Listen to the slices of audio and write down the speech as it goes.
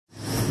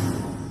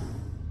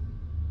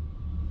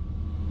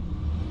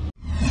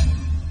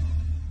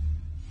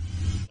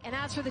And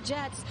as for the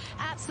Jets,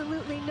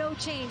 absolutely no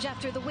change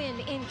after the win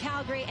in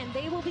Calgary, and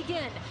they will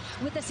begin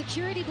with a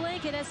security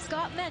blanket, as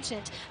Scott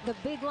mentioned, the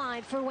big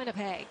line for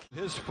Winnipeg.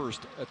 His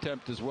first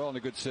attempt as well, and a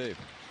good save.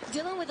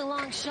 Dillon with a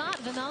long shot.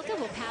 Vejmelka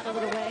will paddle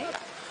it away.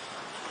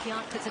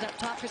 Pionk puts it up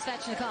top for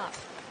Svechnikov.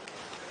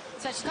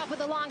 Svechnikov with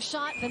a long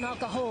shot.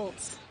 Vejmelka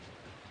holds.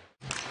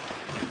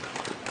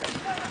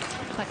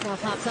 Puck now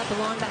pops up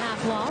along the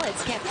half wall.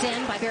 It's kept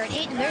in by Barrett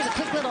Hayton. There's a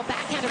quick little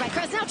backhander by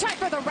Kress. Now try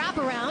for the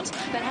wraparound,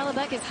 but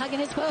Hellebuyck is hugging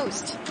his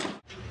post.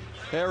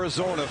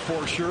 Arizona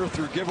for sure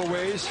through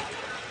giveaways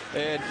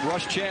and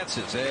rush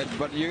chances.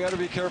 But you got to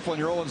be careful in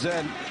your own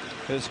end.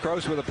 As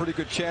Krause with a pretty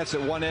good chance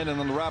at one end and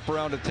then the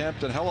wraparound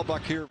attempt, and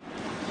Hellebuyck here.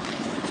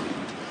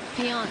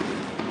 Pionk.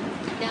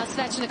 Now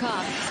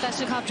Svechnikov.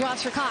 Svechnikov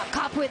drops for Kopp.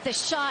 Kopp with the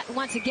shot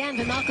once again.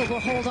 Vejmelka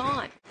will hold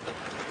on.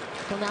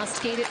 He'll now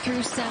skate it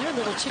through center.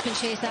 Little chip and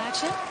chase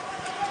action.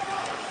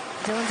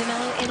 Dylan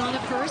DeMello in on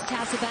it first.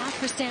 Pass it back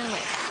for Stanley.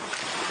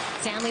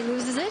 Stanley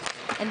loses it.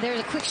 And there's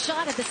a quick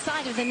shot at the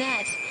side of the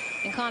net.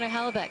 And Connor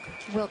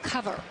Hellebuyck will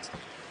cover.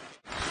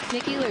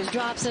 Nick Ehlers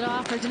drops it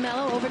off for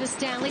DeMello over to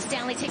Stanley.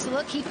 Stanley takes a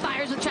look. He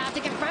fires with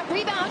traffic in front.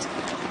 Rebound.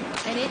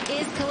 And it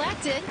is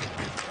collected.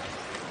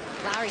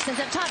 Lowry sends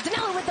up top.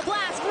 DeMello with the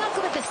blast.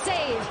 Vejmelka with the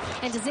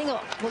save. And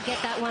Dzingel will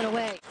get that one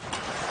away.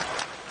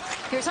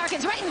 Here's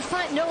Harkins right in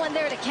front. No one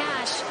there to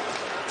cash.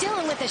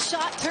 Dillon with the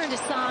shot turned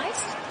aside.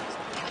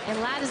 And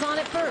Ladd is on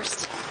it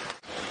first.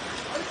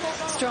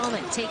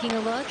 Stroman taking a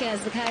look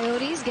as the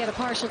Coyotes get a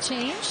partial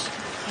change.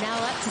 Now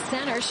up to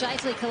center.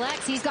 Scheifele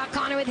collects. He's got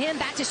Connor with him.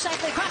 Back to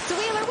Scheifele. Across to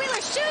Wheeler.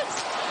 Wheeler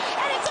shoots.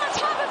 And it's on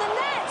top of the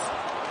net.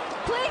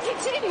 Play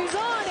continues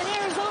on in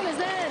Arizona's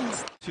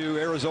end. To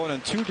Arizona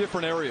in two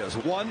different areas.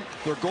 One,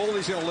 their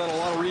goalie's going to let a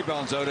lot of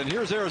rebounds out. And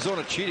here's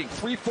Arizona cheating.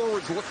 Three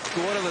forwards look to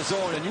go out of the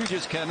zone, and you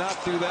just cannot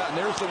do that. And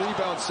there's the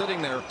rebound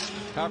sitting there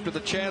after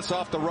the chance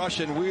off the rush.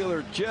 And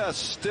Wheeler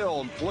just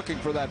still looking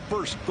for that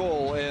first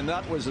goal. And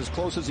that was as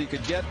close as he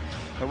could get.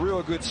 A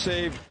real good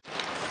save.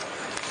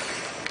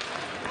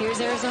 Here's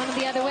Arizona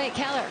the other way.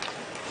 Keller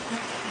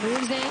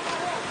moves in,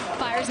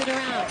 fires it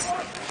around.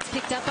 It's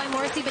picked up by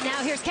Morrissey, but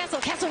now here's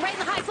Kessel. Kessel right in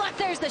the high slot.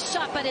 There's the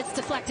shot, but it's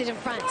deflected in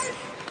front.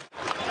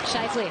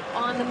 Scheifele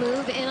on the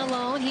move, in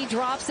alone. He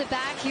drops it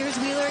back. Here's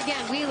Wheeler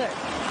again. Wheeler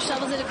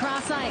shovels it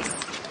across ice.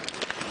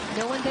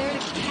 No one there to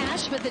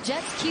cash, but the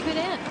Jets keep it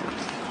in.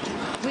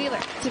 Wheeler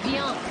to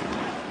Pionk.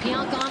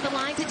 Pionk on the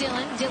line to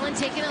Dillon. Dillon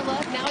taking a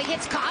look. Now he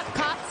hits Kopp.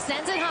 Kopp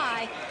sends it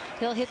high.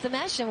 He'll hit the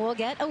mesh, and we'll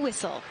get a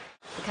whistle.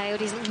 The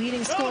Coyotes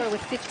leading scorer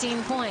with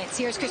 15 points.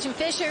 Here's Christian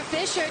Fischer.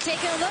 Fischer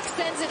taking a look,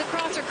 sends it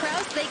across for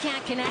Krause. They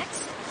can't connect.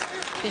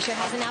 Fischer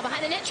has it now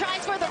behind the net,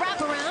 tries for the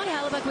wraparound.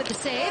 Hellebuyck with the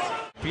save.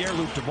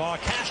 Pierre-Luc Dubois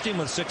cashed in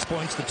with 6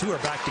 points. The two are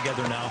back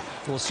together now.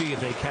 We'll see if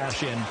they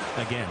cash in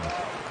again.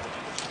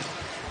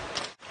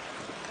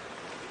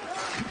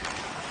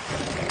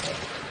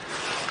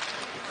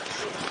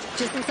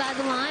 Just inside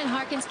the line,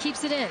 Harkins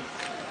keeps it in.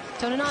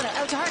 Toninato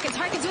out to Harkins.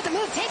 Harkins with the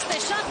move, takes the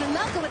shot.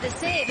 Vejmelka with the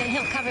save, and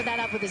he'll cover that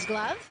up with his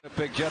glove.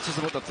 Big Jets is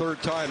about the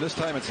third time. This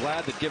time it's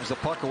Ladd that gives the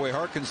puck away.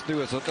 Harkins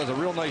does a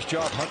real nice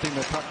job hunting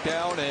the puck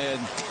down, and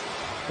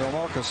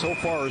Vejmelka so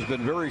far has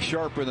been very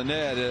sharp in the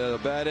net. A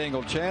bad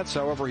angle chance,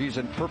 however, he's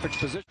in perfect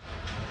position.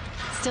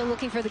 Still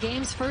looking for the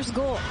game's first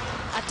goal.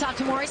 Up top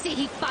to Morrissey.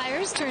 He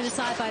fires, turned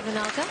aside by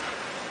Vejmelka.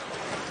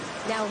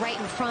 Now right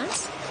in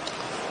front,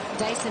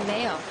 Dyson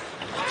Mayo.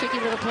 Tricky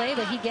little play,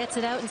 but he gets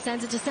it out and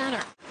sends it to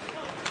center.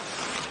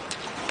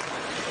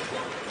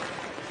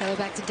 Keller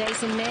back to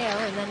Dyson Mayo,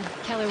 and then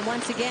Keller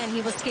once again,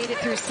 he will skate it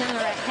through center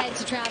ahead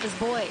to Travis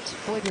Boyd.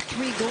 Boyd with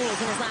 3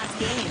 goals in his last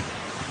game.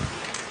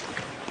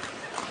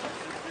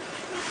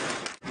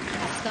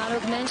 Scott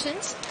Oak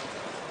mentioned.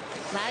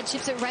 Ladd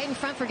chips it right in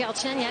front for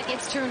Galchenyuk.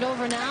 It's turned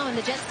over now, and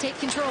the Jets take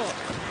control.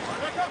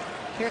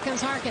 Here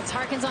comes Harkins.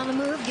 Harkins on the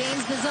move,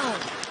 gains the zone.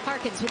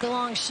 Harkins with the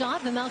long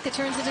shot. Vejmelka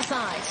turns it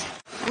aside.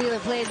 Wheeler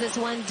plays this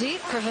one deep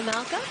for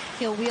Vejmelka.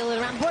 He'll wheel it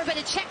around board, but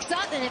it checks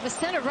up, and it was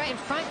centered right in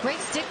front. Great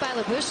stick by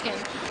Lyubushkin.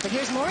 But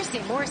here's Morrissey.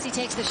 Morrissey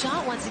takes the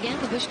shot once again.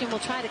 Lyubushkin will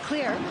try to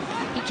clear.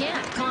 He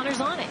can't. Connor's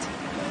on it.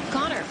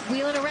 Connor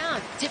wheeling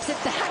around. Dips it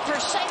back for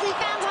Scheifele.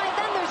 Found on it.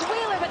 Then there's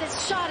Wheeler, but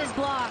his shot is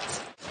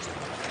blocked.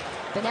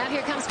 But now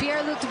here comes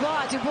Pierre-Luc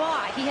Dubois.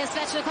 Dubois, he has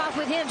Svechnikov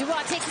with him.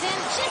 Dubois takes it in,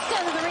 just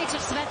out of the reach of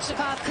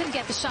Svechnikov. Couldn't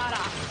get the shot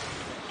off.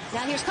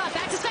 Now here's Kopp,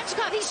 back to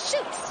Svechnikov. He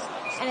shoots,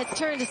 and it's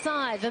turned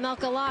aside.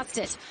 Vejmelka lost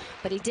it,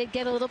 but he did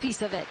get a little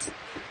piece of it.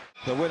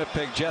 The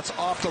Winnipeg Jets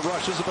off the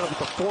rush. This is about the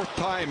 4th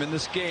time in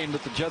this game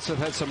that the Jets have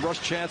had some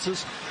rush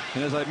chances.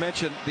 And as I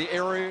mentioned, the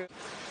area.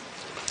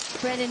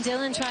 Brendan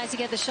Dillon tries to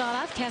get the shot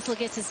off. Kessel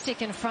gets his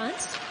stick in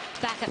front.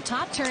 Back up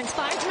top, turns,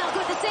 fires. Vejmelka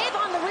with the save.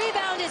 On the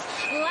rebound is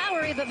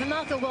Lowry, but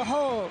Vejmelka will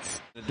hold.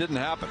 It didn't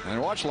happen.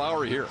 And watch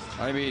Lowry here.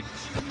 I mean,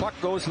 the puck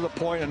goes to the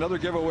point. Another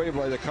giveaway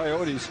by the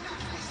Coyotes.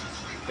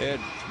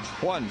 And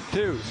 1,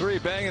 2, 3,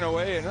 banging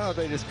away. And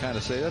they just kind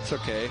of say, that's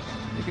okay.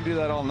 You can do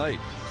that all night.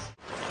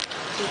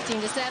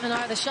 15-7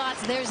 are the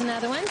shots. There's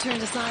another one.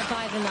 Turned aside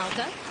by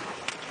Vejmelka.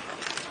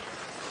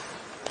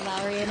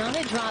 Lowry in on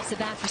it. Drops it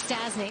back for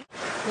Stastny.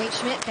 Wade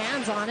Schmidt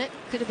bands on it.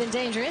 Could have been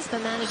dangerous,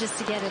 but manages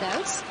to get it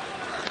out.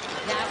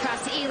 Now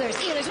across to Ehlers.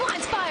 Ehlers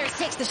wants, fires,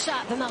 takes the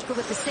shot. Vejmelka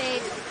with the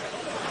save.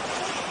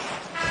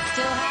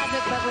 Still has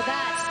it, but with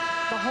that,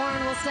 the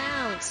horn will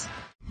sound.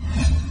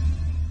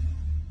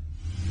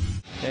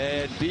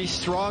 And be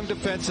strong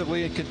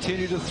defensively and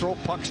continue to throw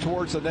pucks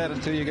towards the net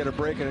until you get a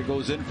break and it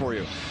goes in for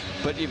you.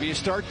 But if you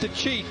start to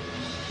cheat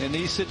in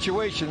these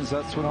situations,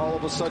 that's when all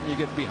of a sudden you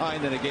get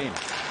behind in a game.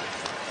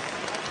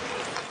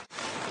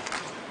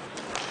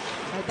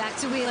 Right back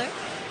to Wheeler.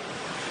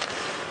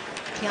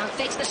 Pionk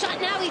fakes the shot.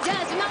 Now he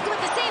does. Vejmelka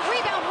with the save.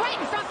 Rebound right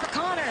in front for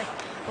Connor.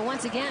 But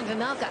once again,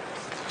 Vejmelka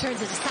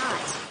turns it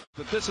aside.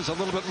 But this is a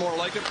little bit more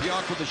like it.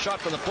 Pionk with the shot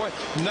from the point.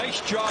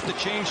 Nice job to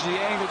change the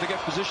angle to get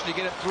position to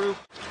get it through.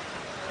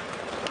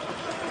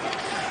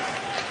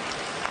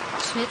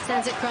 Schmidt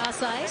sends it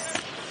cross ice.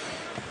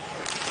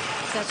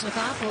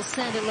 Svechnikov will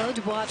send it low.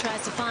 Dubois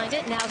tries to find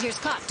it. Now here's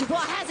Kopp. Dubois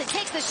has it.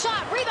 Takes the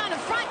shot. Rebound in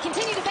front.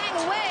 Continue to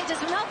bang away. Does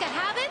Vejmelka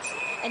have it?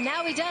 And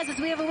now he does as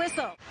we have a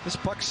whistle. This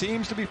puck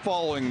seems to be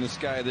following this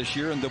guy this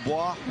year, and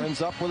Dubois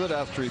ends up with it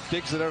after he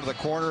digs it out of the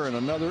corner, and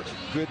another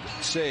good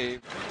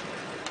save.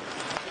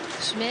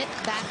 Schmidt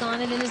back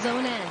on it in his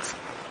own end.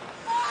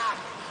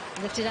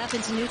 Lifted up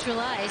into neutral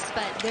ice,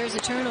 but there's a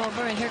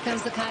turnover, and here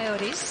comes the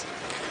Coyotes.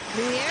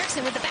 Louis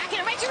Eriksson with the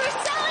backhand right to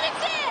Roussel, and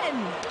it's in!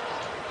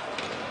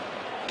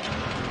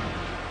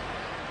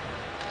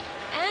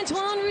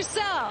 Antoine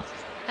Roussel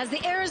has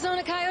the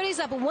Arizona Coyotes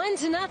up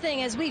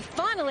 1-0 as we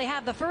finally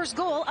have the first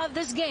goal of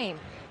this game.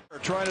 They're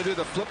trying to do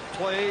the flip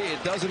play.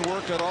 It doesn't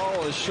work at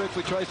all as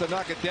Shifley tries to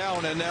knock it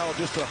down, and now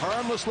just a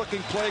harmless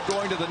looking play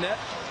going to the net.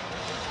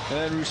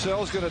 And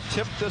Roussel's going to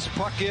tip this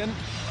puck in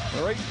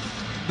right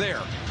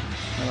there.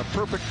 And a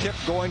perfect tip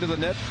going to the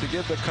net to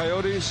give the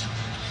Coyotes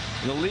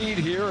the lead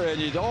here, and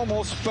you'd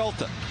almost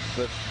felt it.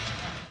 But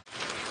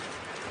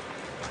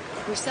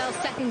Roussel's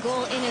second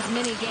goal in as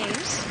many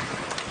games.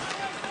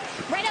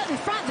 Right out in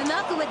front,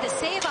 Vejmelka with the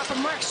save off of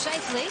Mark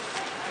Shifley.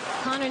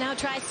 Connor now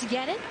tries to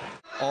get it.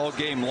 All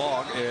game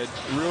long, and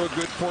real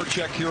good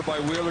forecheck here by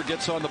Wheeler.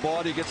 Gets on the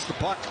body, gets the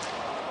puck.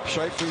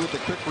 Shifley with the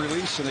quick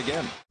release, and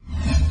again.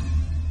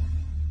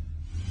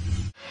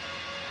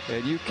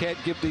 And you can't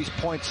give these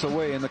points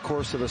away in the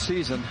course of a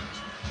season.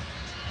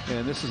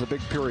 And this is a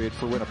big period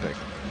for Winnipeg.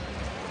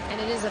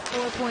 And it is a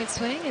 4-point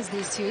swing as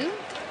these two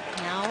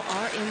now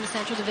are in the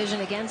Central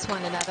Division against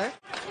one another.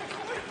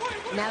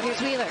 Now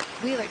here's Wheeler.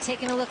 Wheeler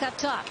taking a look up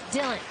top.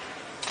 Dillon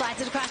slides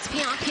it across to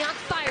Pionk. Pionk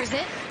fires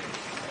it.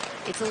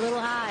 It's a little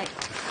high.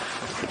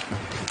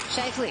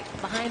 Shifley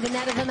behind the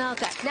net of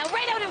Vejmelka. Now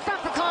right out in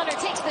front for Connor.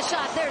 Takes the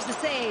shot. There's the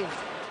save.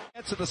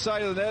 That's at the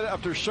side of the net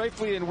after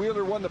Shifley and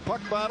Wheeler won the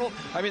puck battle.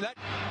 I mean, that.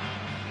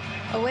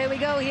 Away we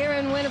go here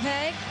in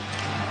Winnipeg.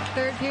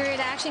 Third period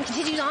action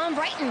continues on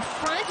right in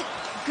front.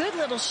 Good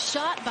little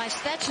shot by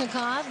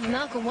Svechnikov.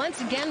 Vejmelka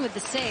once again with the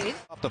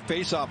save. Off the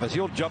face-off as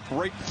he'll jump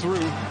right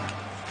through.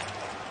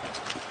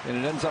 And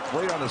it ends up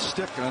right on his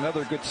stick, and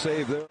another good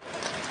save there.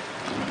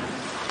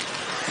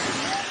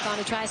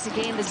 Connor tries to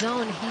gain the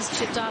zone. He's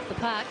chipped off the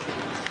puck.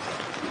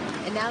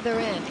 And now they're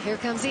in. Here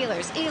comes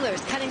Ehlers.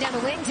 Ehlers cutting down the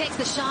wing, takes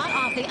the shot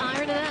off the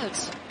iron and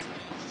out.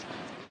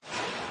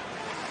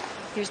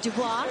 Here's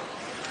Dubois.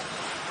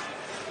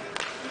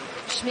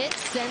 Schmidt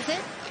sends it.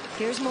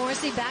 Here's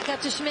Morrissey back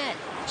up to Schmidt.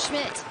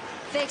 Schmidt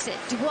fakes it.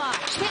 Dubois.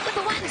 Schmidt with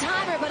the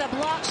one-timer, but a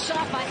blocked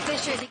shot by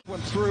Fisher.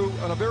 Went through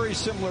on a very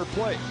similar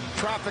play.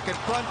 Traffic in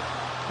front,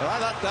 and I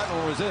thought that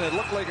one was in. It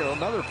looked like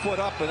another foot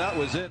up, and that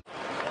was it.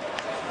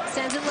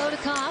 Sends it low to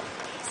Kopp.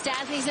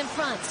 Stasny's in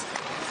front.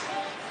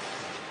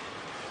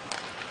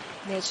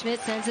 Nate Schmidt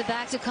sends it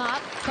back to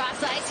Kopp.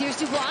 Cross ice. Here's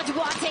Dubois.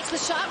 Dubois takes the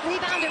shot.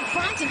 Rebound in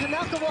front, and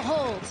Vejmelka will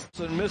hold.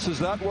 And misses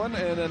that one,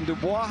 and then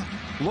Dubois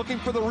looking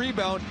for the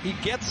rebound. He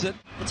gets it.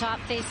 The top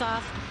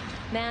face-off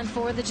man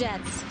for the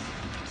Jets.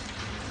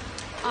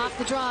 Off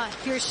the draw.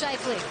 Here's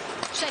Shifley.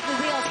 Shifley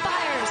wheels,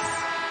 fires.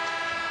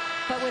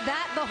 But with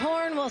that, the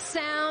horn will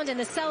sound, and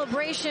the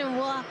celebration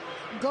will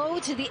go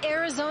to the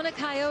Arizona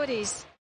Coyotes.